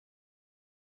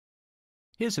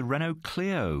Here's a Renault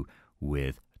Clio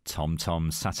with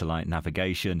TomTom satellite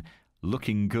navigation,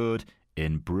 looking good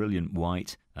in brilliant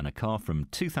white, and a car from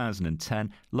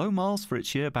 2010. Low miles for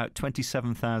its year, about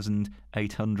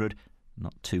 27,800.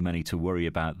 Not too many to worry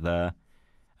about there.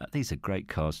 These are great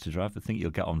cars to drive. I think you'll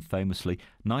get on famously.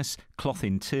 Nice cloth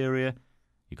interior.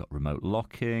 You've got remote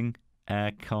locking,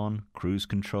 aircon, cruise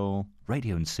control,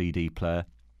 radio and CD player,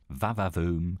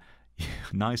 va-va-voom,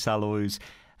 nice alloys,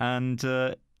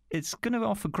 and it's going to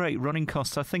offer great running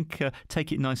costs. I think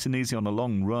take it nice and easy on a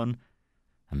long run,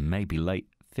 and maybe late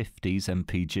 50s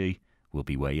MPG will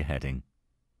be where you're heading.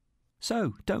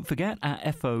 So don't forget,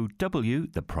 at FOW,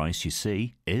 the price you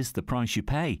see is the price you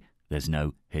pay. There's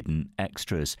no hidden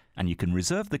extras, and you can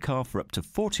reserve the car for up to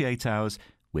 48 hours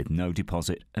with no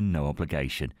deposit and no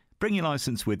obligation. Bring your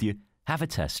licence with you, have a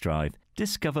test drive,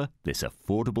 discover this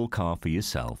affordable car for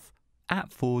yourself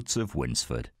at Fords of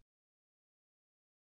Winsford.